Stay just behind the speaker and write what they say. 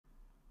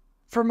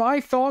For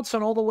my thoughts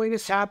on all the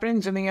latest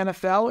happenings in the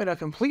NFL in a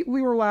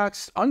completely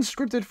relaxed,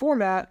 unscripted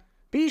format,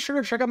 be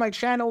sure to check out my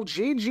channel,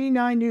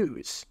 JG9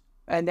 News.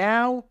 And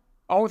now,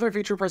 on with our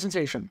feature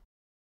presentation.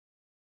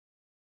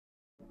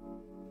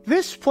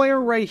 This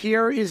player right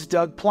here is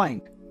Doug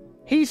Plank.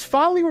 He's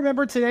fondly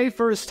remembered today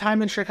for his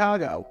time in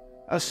Chicago,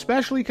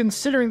 especially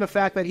considering the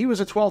fact that he was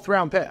a 12th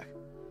round pick.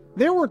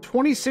 There were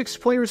 26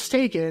 players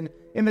taken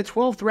in the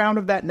 12th round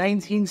of that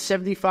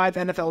 1975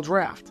 NFL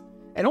draft,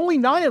 and only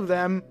 9 of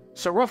them,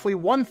 so roughly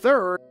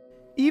 1/3,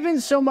 even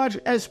so much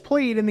as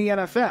played in the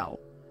NFL.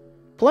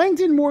 Plank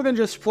did more than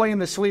just play in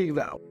this league,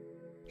 though.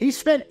 He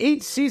spent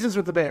 8 seasons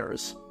with the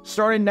Bears,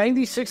 started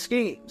 96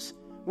 games,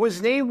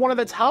 was named one of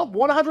the top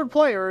 100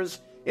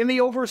 players in the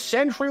over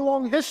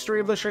century-long history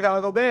of the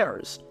Chicago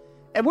Bears,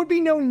 and would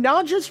be known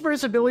not just for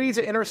his ability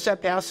to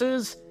intercept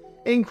passes,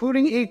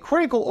 including a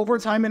critical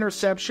overtime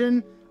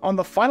interception on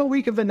the final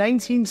week of the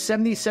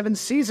 1977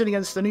 season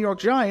against the New York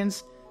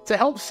Giants to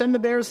help send the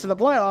Bears to the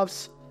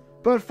playoffs,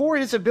 but for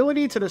his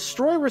ability to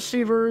destroy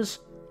receivers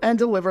and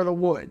deliver the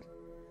wood.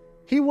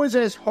 He was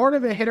as hard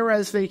of a hitter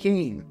as they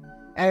came,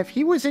 and if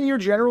he was in your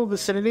general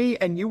vicinity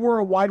and you were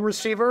a wide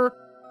receiver,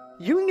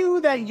 you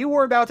knew that you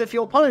were about to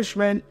feel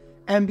punishment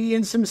and be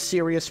in some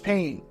serious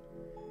pain.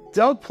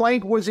 Doug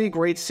Plank was a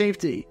great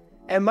safety,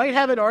 and might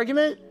have an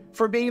argument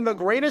for being the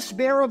greatest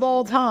Bear of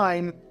all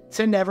time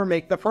to never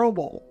make the Pro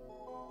Bowl.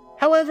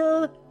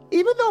 However,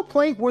 even though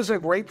Plank was a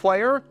great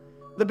player,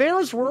 the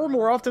Bears were,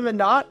 more often than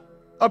not,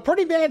 a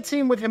pretty bad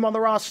team with him on the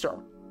roster.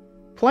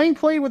 Plank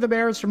played with the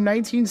Bears from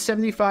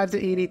 1975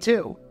 to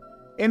 82.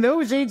 In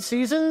those 8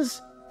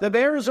 seasons, the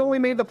Bears only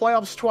made the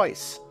playoffs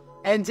twice,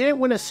 and didn't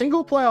win a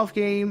single playoff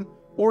game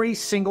or a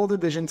single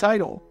division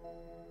title.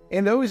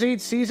 In those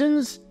 8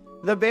 seasons,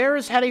 the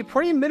Bears had a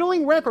pretty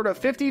middling record of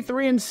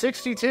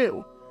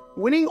 53-62,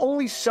 winning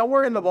only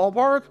somewhere in the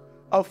ballpark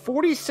of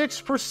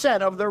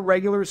 46% of their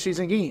regular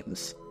season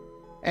games.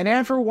 And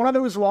after one of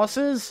those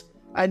losses,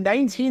 a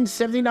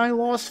 1979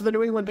 loss to the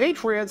New England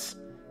Patriots,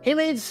 he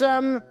made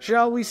some,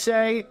 shall we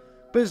say,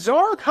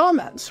 bizarre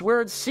comments where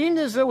it seemed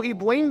as though he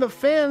blamed the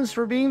fans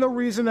for being the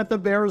reason that the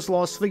Bears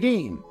lost the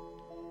game.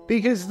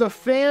 Because the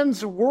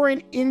fans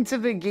weren't into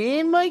the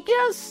game, I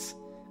guess?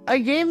 A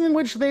game in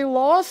which they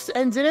lost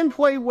and didn't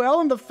play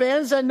well and the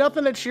fans had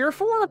nothing to cheer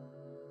for?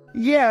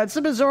 Yeah, it's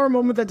a bizarre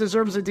moment that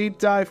deserves a deep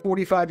dive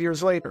 45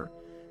 years later.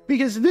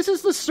 Because this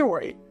is the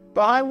story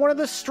behind one of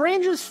the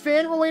strangest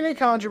fan-related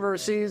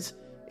controversies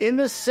in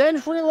the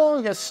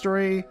century-long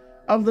history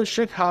of the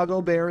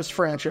Chicago Bears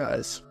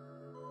franchise.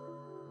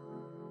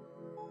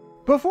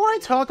 Before I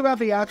talk about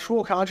the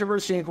actual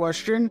controversy in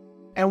question,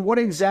 and what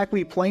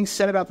exactly Plank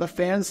said about the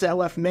fans that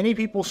left many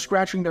people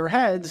scratching their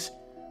heads,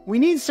 we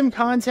need some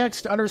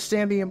context to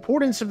understand the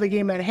importance of the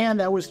game at hand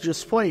that was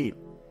just played,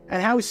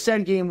 and how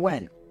said game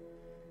went.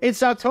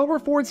 It's October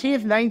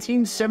 14th,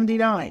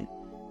 1979.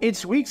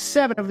 It's week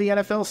 7 of the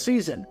NFL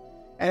season,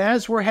 and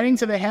as we're heading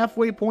to the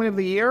halfway point of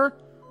the year,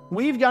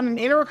 we've got an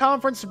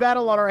inter-conference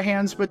battle on our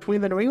hands between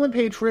the New England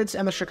Patriots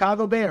and the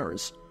Chicago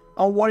Bears,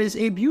 on what is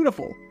a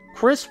beautiful,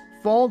 crisp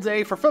fall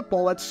day for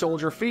football at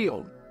Soldier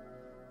Field.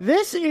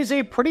 This is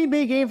a pretty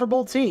big game for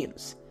both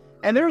teams,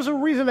 and there's a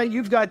reason that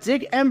you've got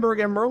Dick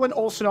Enberg and Merlin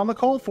Olsen on the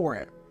call for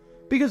it,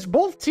 because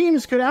both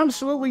teams could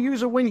absolutely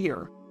use a win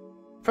here.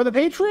 For the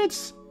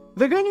Patriots,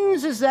 the good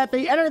news is that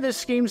they enter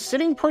this game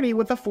sitting pretty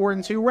with a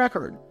 4-2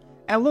 record,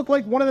 and look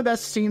like one of the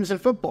best teams in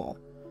football.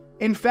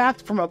 In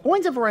fact, from a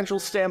point differential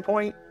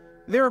standpoint,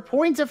 their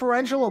point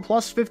differential of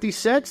plus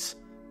 56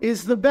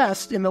 is the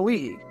best in the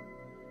league.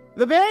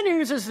 The bad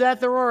news is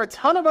that there are a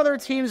ton of other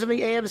teams in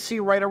the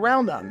AFC right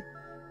around them,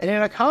 and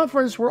in a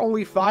conference where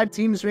only 5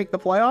 teams make the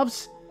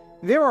playoffs,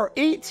 there are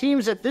 8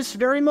 teams at this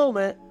very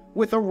moment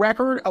with a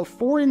record of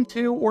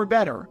 4-2 or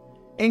better,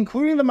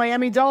 including the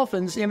Miami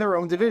Dolphins in their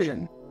own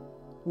division.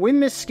 Win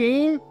this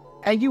game,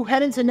 and you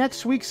head into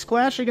next week's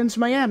clash against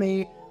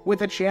Miami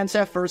with a chance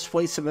at first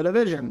place in the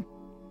division.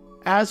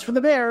 As for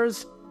the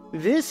Bears,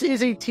 this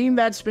is a team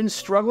that's been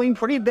struggling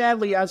pretty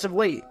badly as of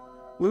late,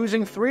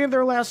 losing 3 of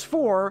their last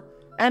 4,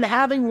 and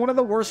having one of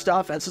the worst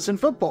offenses in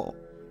football,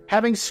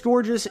 having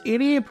scored just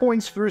 88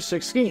 points through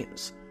 6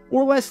 games,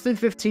 or less than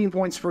 15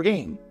 points per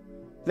game.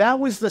 That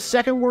was the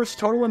second worst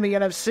total in the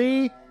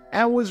NFC,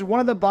 and was one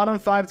of the bottom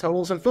 5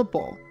 totals in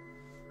football.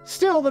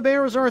 Still, the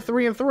Bears are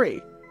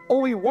 3-3,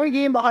 only 1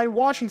 game behind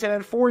Washington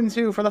at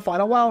 4-2 for the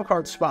final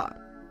wildcard spot.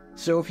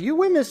 So if you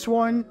win this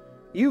one,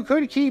 you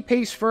could keep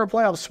pace for a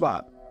playoff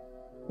spot.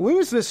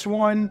 Lose this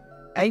one,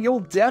 and you'll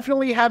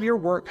definitely have your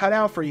work cut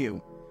out for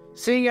you,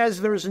 seeing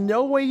as there's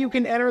no way you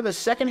can enter the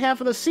second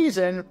half of the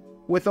season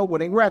with a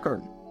winning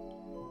record.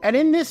 And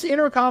in this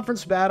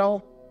interconference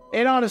battle,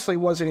 it honestly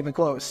wasn't even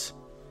close.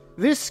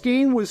 This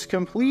game was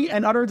complete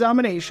and utter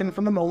domination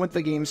from the moment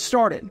the game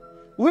started.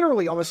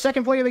 Literally, on the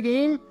second play of the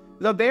game,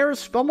 the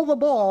Bears fumbled the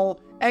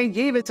ball and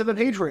gave it to the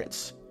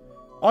Patriots.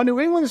 On New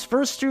England's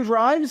first 2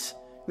 drives,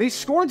 they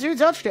scored 2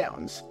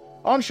 touchdowns.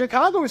 On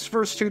Chicago's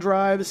first 2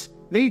 drives,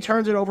 they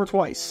turned it over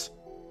twice.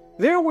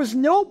 There was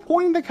no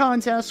point in the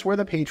contest where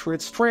the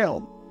Patriots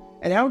trailed.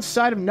 and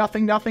outside of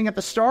 0-0 at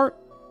the start,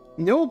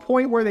 no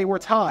point where they were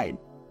tied.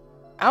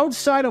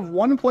 Outside of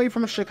one play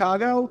from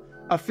Chicago,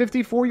 a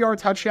 54-yard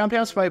touchdown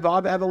pass by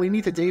Bob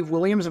Avellini to Dave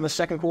Williams in the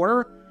second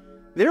quarter,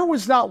 there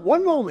was not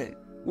one moment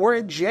where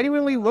it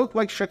genuinely looked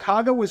like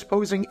Chicago was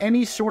posing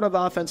any sort of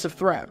offensive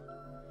threat.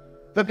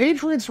 The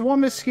Patriots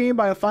won this game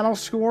by a final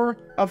score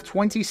of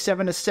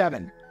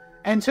 27-7,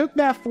 and took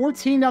that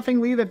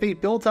 14-0 lead that they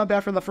built up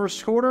after the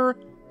first quarter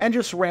and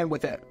just ran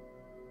with it.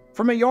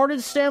 From a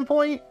yardage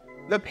standpoint,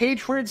 the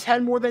Patriots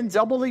had more than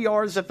double the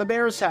yards that the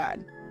Bears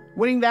had,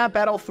 winning that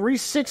battle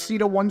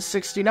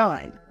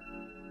 360-169.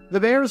 The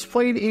Bears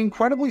played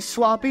incredibly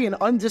sloppy and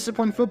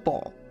undisciplined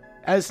football,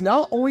 as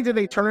not only did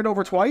they turn it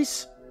over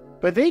twice,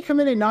 but they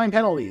committed 9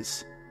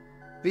 penalties.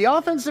 The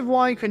offensive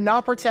line could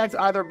not protect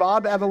either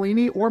Bob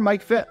Avellini or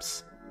Mike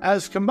Phipps,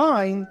 as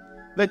combined,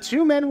 the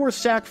two men were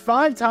sacked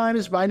 5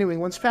 times by New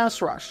England's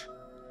pass rush.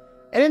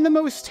 And in the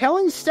most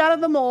telling stat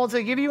of them all,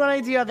 to give you an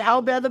idea of how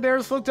bad the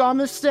Bears looked on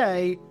this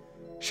day,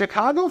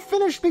 Chicago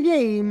finished the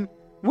game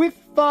with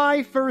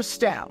 5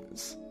 first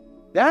downs.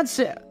 That's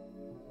it.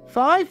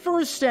 5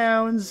 first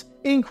downs,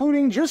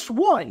 including just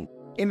 1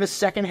 in the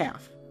second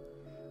half.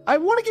 I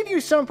want to give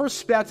you some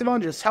perspective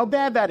on just how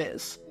bad that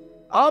is.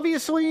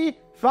 Obviously,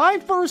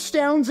 5 first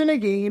downs in a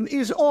game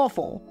is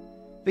awful.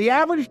 The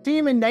average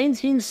team in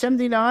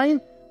 1979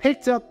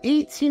 picked up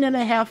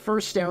 18.5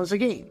 first downs a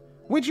game,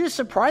 which is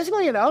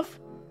surprisingly enough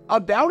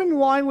about in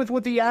line with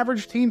what the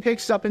average team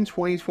picks up in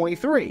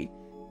 2023,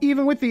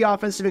 even with the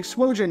offensive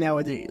explosion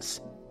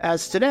nowadays,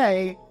 as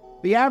today,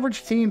 the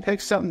average team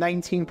picks up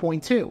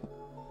 19.2.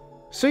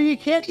 So you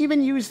can't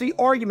even use the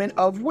argument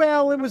of,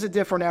 well, it was a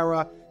different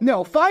era.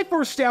 No, 5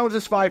 first downs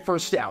is 5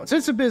 first downs.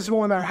 It's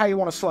abysmal no matter how you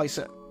want to slice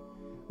it.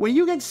 When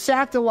you get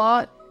sacked a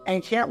lot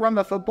and can't run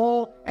the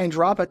football and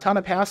drop a ton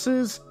of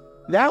passes,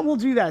 that will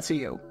do that to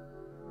you.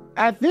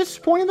 At this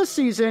point in the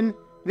season,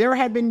 there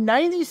had been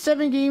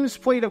 97 games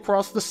played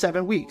across the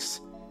 7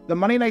 weeks. The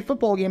Monday Night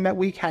Football game that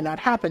week had not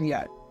happened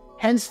yet,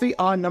 hence the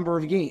odd number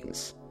of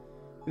games.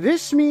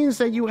 This means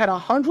that you had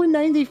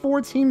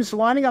 194 teams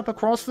lining up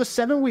across the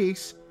 7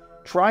 weeks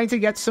trying to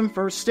get some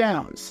first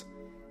downs.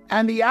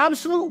 And the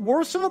absolute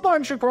worst of the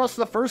bunch across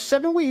the first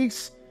 7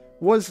 weeks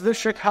was the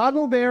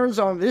Chicago Bears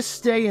on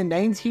this day in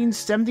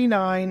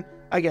 1979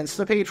 against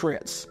the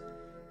Patriots.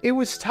 It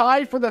was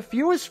tied for the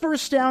fewest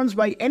first downs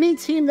by any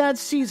team that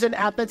season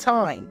at the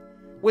time,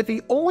 with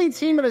the only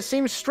team in the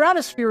same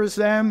stratosphere as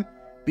them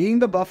being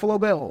the Buffalo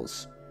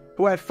Bills,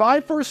 who had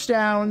 5 first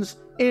downs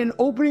in an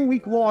opening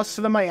week loss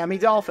to the Miami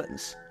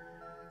Dolphins.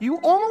 You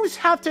almost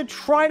have to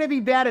try to be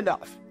bad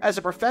enough as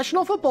a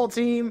professional football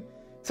team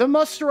to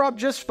muster up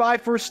just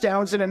 5 first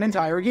downs in an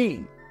entire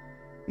game.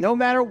 No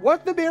matter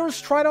what the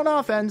Bears tried on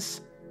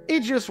offense,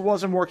 it just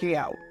wasn't working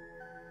out.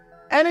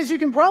 And as you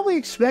can probably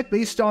expect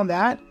based on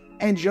that,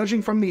 and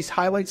judging from these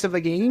highlights of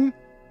the game,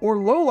 or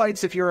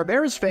lowlights if you're a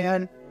Bears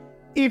fan,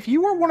 if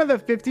you were one of the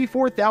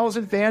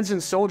 54,000 fans in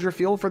Soldier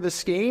Field for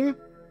this game,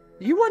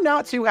 you were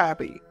not too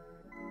happy.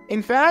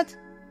 In fact,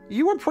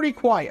 you were pretty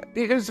quiet,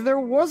 because there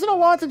wasn't a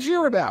lot to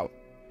cheer about.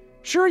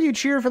 Sure, you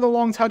cheered for the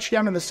long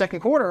touchdown in the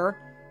second quarter,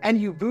 and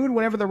you booed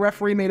whenever the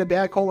referee made a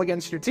bad call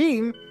against your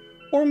team,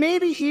 or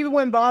maybe even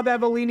when Bob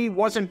Avellini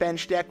wasn't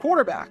benched at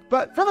quarterback,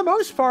 but for the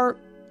most part,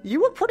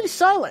 you were pretty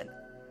silent.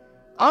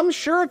 I'm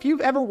sure if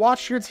you've ever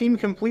watched your team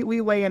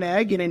completely lay an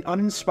egg in an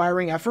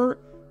uninspiring effort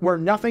where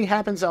nothing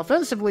happens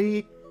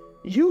offensively,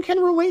 you can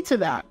relate to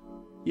that.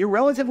 You're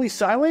relatively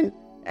silent,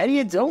 and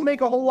you don't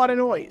make a whole lot of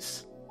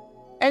noise.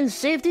 And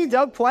safety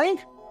Doug Plank?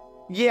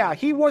 Yeah,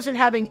 he wasn't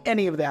having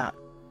any of that.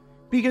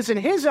 Because in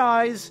his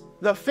eyes,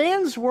 the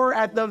fans were,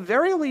 at the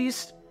very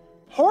least,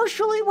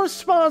 partially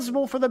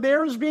responsible for the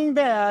Bears being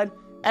bad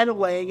and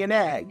laying an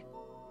egg.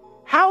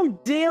 How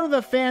dare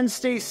the fans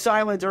stay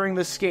silent during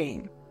this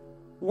game?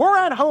 We're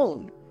at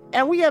home,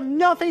 and we have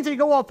nothing to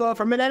go off of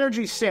from an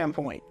energy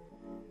standpoint.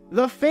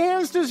 The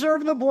fans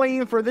deserve the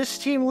blame for this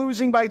team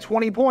losing by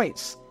 20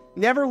 points,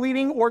 never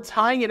leading or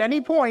tying at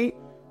any point,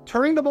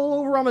 turning the ball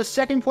over on the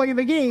second play of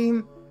the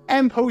game,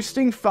 and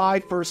posting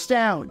 5 first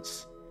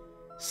downs.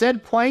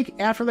 Said Plank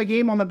after the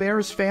game on the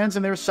Bears fans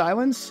and their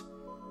silence,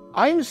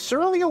 "I am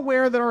certainly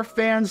aware that our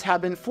fans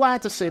have been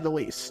flat, to say the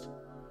least.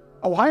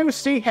 Ohio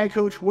State head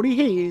coach Woody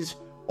Hayes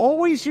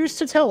always used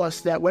to tell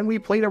us that when we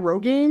played a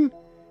road game,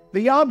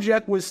 the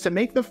object was to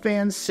make the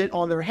fans sit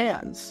on their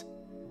hands.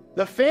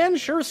 The fans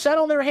sure sat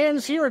on their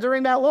hands here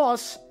during that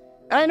loss,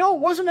 and I know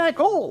it wasn't that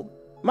cold.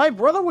 My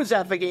brother was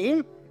at the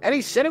game, and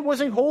he said it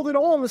wasn't cold at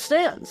all in the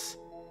stands."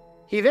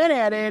 He then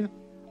added,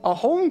 "A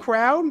home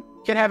crowd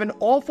can have an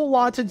awful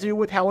lot to do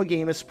with how a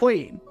game is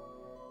played.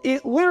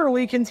 It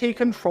literally can take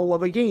control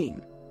of a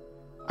game.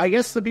 I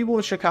guess the people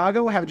of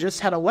Chicago have just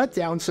had a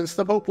letdown since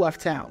the Pope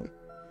left town."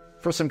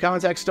 For some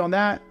context on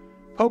that,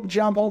 Pope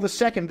John Paul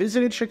II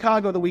visited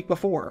Chicago the week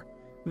before,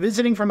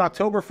 visiting from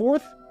October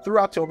 4th through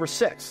October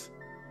 6th.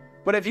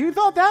 But if you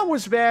thought that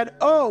was bad,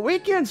 oh,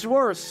 it gets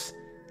worse.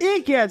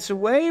 It gets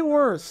way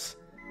worse.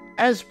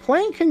 As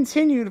Plank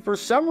continued for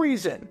some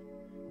reason,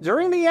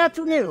 during the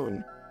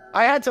afternoon,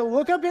 I had to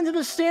look up into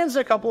the stands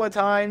a couple of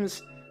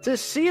times to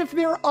see if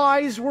their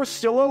eyes were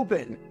still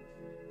open.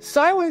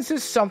 Silence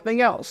is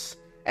something else,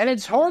 and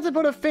it's hard to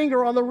put a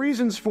finger on the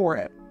reasons for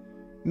it.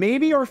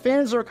 Maybe our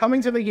fans are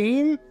coming to the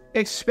game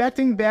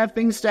expecting bad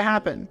things to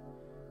happen.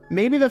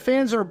 Maybe the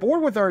fans are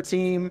bored with our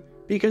team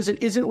because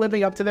it isn't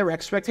living up to their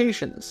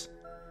expectations.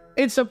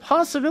 It's a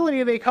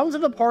possibility they come to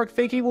the park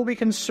thinking we'll be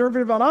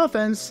conservative on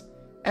offense,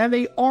 and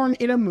they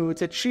aren't in a mood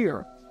to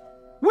cheer.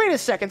 Wait a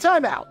second,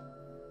 time out.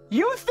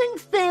 You think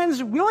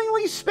fans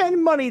willingly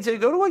spend money to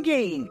go to a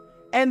game,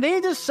 and they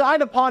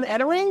decide upon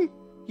entering,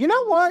 you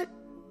know what?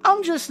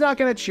 I'm just not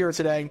going to cheer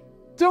today.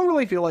 Don't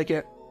really feel like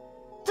it.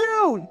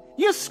 Dude,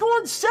 you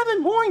scored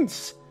 7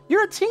 points!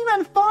 Your team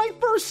had 5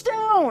 first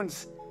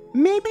downs!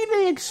 Maybe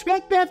they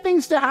expect bad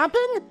things to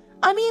happen?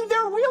 I mean,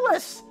 they're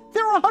realists!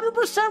 They're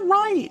 100%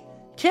 right!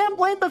 Can't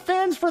blame the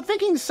fans for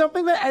thinking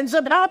something that ends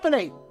up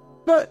happening.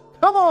 But,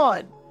 come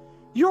on!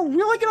 You're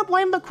really gonna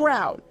blame the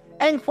crowd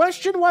and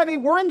question why they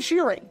weren't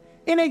cheering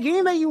in a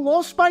game that you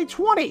lost by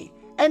 20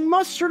 and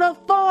mustered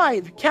up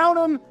 5, count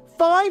them,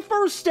 5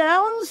 first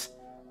downs?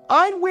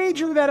 I'd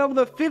wager that of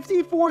the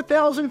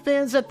 54,000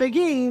 fans at the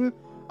game,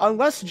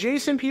 unless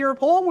Jason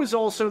Pierre-Paul was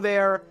also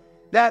there,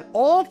 that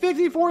all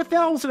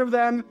 54,000 of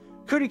them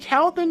could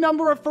count the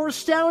number of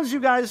first downs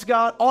you guys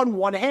got on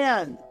one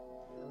hand.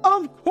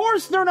 Of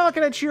course they're not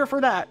going to cheer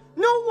for that.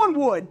 No one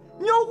would.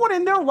 No one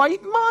in their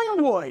right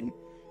mind would.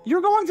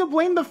 You're going to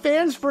blame the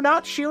fans for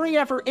not cheering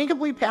after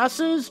incomplete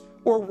passes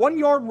or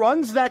 1-yard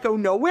runs that go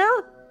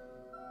nowhere?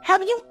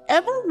 Have you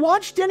ever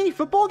watched any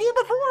football game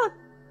before?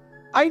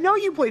 I know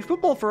you played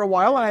football for a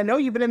while, and I know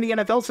you've been in the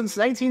NFL since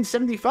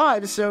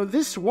 1975, so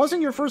this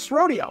wasn't your first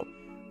rodeo.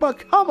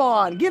 But come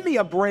on, give me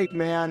a break,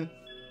 man.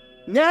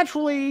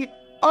 Naturally,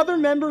 other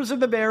members of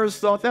the Bears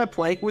thought that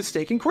Plank was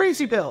taking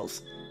crazy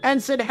pills,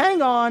 and said,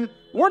 hang on,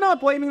 we're not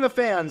blaming the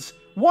fans.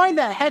 Why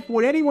the heck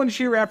would anyone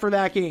cheer after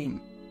that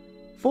game?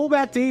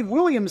 Fullback Dave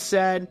Williams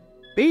said,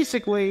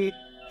 basically,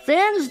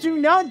 fans do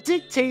not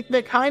dictate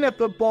the kind of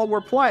football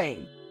we're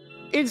playing.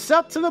 It's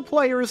up to the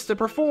players to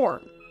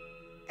perform.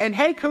 And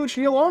head coach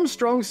Neil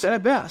Armstrong said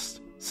it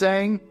best,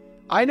 saying,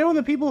 I know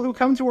the people who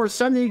come to our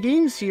Sunday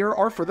games here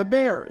are for the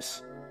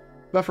Bears.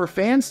 But for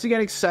fans to get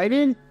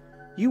excited,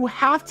 you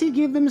have to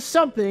give them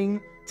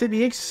something to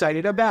be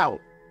excited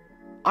about.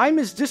 I'm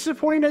as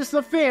disappointed as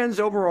the fans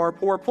over our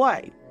poor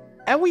play.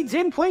 And we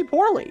did play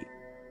poorly.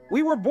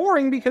 We were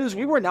boring because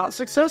we were not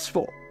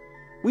successful.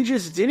 We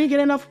just didn't get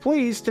enough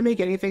plays to make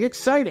anything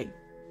exciting.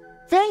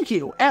 Thank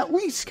you. At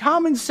least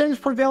common sense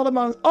prevailed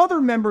among other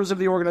members of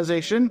the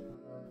organization.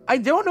 I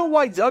don't know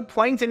why Doug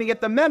Plank didn't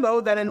get the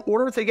memo that in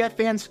order to get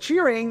fans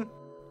cheering,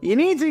 you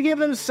need to give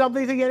them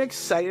something to get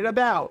excited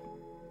about.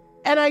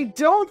 And I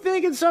don't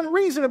think it's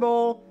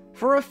unreasonable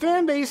for a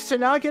fan base to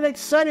not get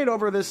excited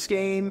over this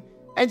game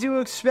and to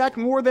expect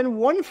more than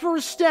 1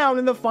 first down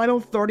in the final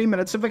 30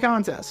 minutes of the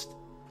contest.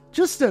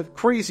 Just a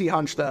crazy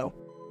hunch, though.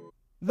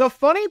 The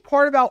funny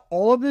part about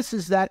all of this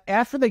is that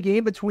after the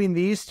game between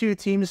these two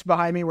teams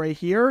behind me right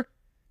here,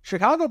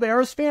 Chicago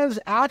Bears fans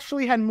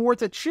actually had more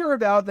to cheer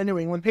about than New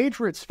England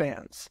Patriots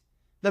fans.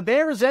 The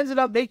Bears ended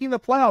up making the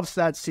playoffs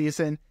that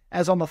season,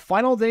 as on the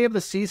final day of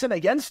the season,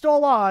 against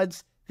all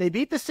odds, they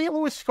beat the St.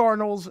 Louis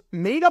Cardinals,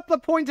 made up the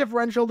point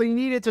differential they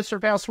needed to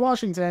surpass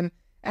Washington,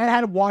 and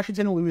had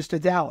Washington lose to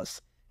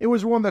Dallas. It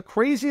was one of the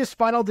craziest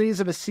final days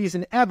of a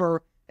season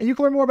ever, and you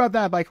can learn more about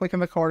that by clicking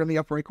the card in the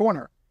upper right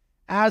corner.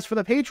 As for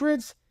the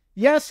Patriots,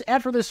 yes,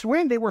 after this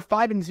win, they were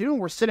 5-2 and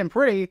were sitting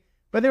pretty,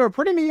 but they were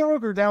pretty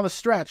mediocre down the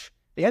stretch.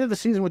 They ended the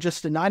season with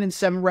just a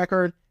 9-7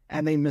 record,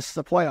 and they missed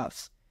the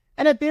playoffs.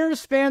 And if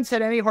Bears fans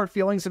had any hard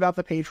feelings about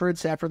the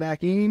Patriots after that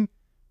game,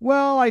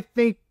 well, I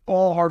think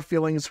all hard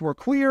feelings were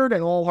cleared,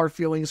 and all hard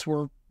feelings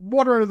were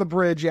water under the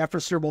bridge after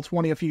Super Bowl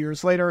 20 a few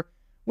years later,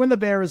 when the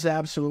Bears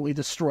absolutely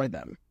destroyed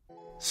them.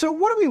 So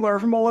what do we learn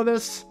from all of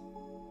this?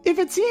 If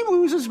a team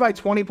loses by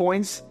 20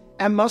 points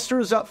and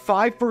musters up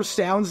 5 first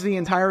downs the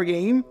entire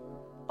game,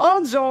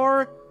 odds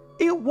are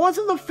it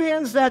wasn't the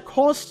fans that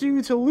caused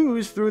you to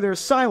lose through their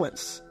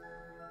silence.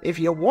 If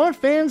you want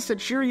fans to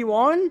cheer you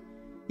on,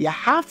 you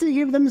have to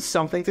give them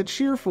something to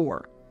cheer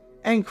for.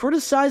 And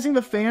criticizing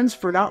the fans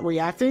for not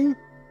reacting,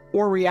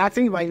 or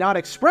reacting by not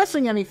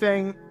expressing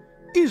anything,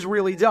 is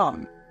really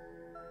dumb.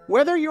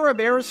 Whether you're a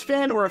Bears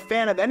fan or a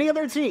fan of any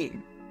other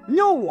team,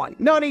 no one,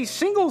 not a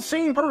single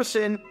sane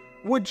person,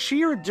 would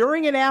cheer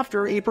during and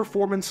after a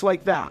performance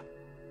like that.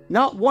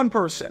 Not one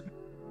person.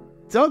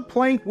 Doug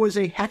Plank was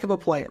a heck of a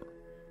player,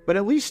 but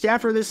at least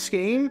after this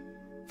game,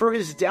 for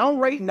his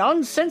downright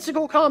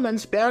nonsensical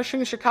comments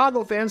bashing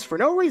Chicago fans for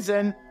no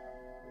reason,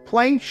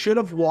 Plank should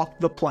have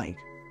walked the plank.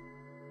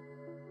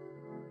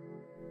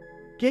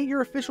 Get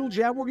your official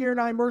Jaguar Gear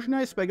 9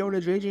 merchandise by going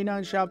to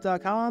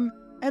jj9shop.com,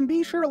 and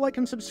be sure to like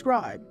and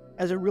subscribe,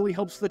 as it really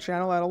helps the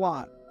channel out a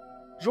lot.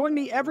 Join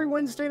me every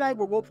Wednesday night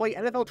where we'll play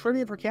NFL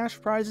Trivia for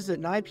cash prizes at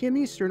 9 p.m.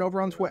 Eastern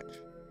over on Twitch.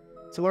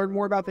 To learn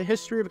more about the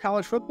history of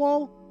college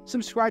football,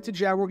 subscribe to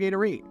Jaguar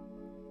Gator 8.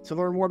 To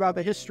learn more about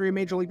the history of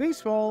Major League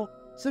Baseball,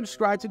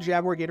 subscribe to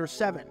Jaguar Gator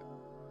 7.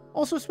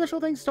 Also, special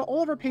thanks to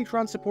all of our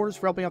Patreon supporters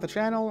for helping out the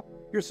channel.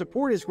 Your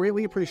support is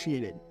greatly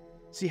appreciated.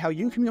 See how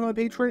you can become a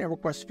patron and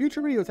request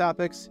future video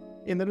topics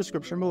in the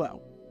description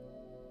below.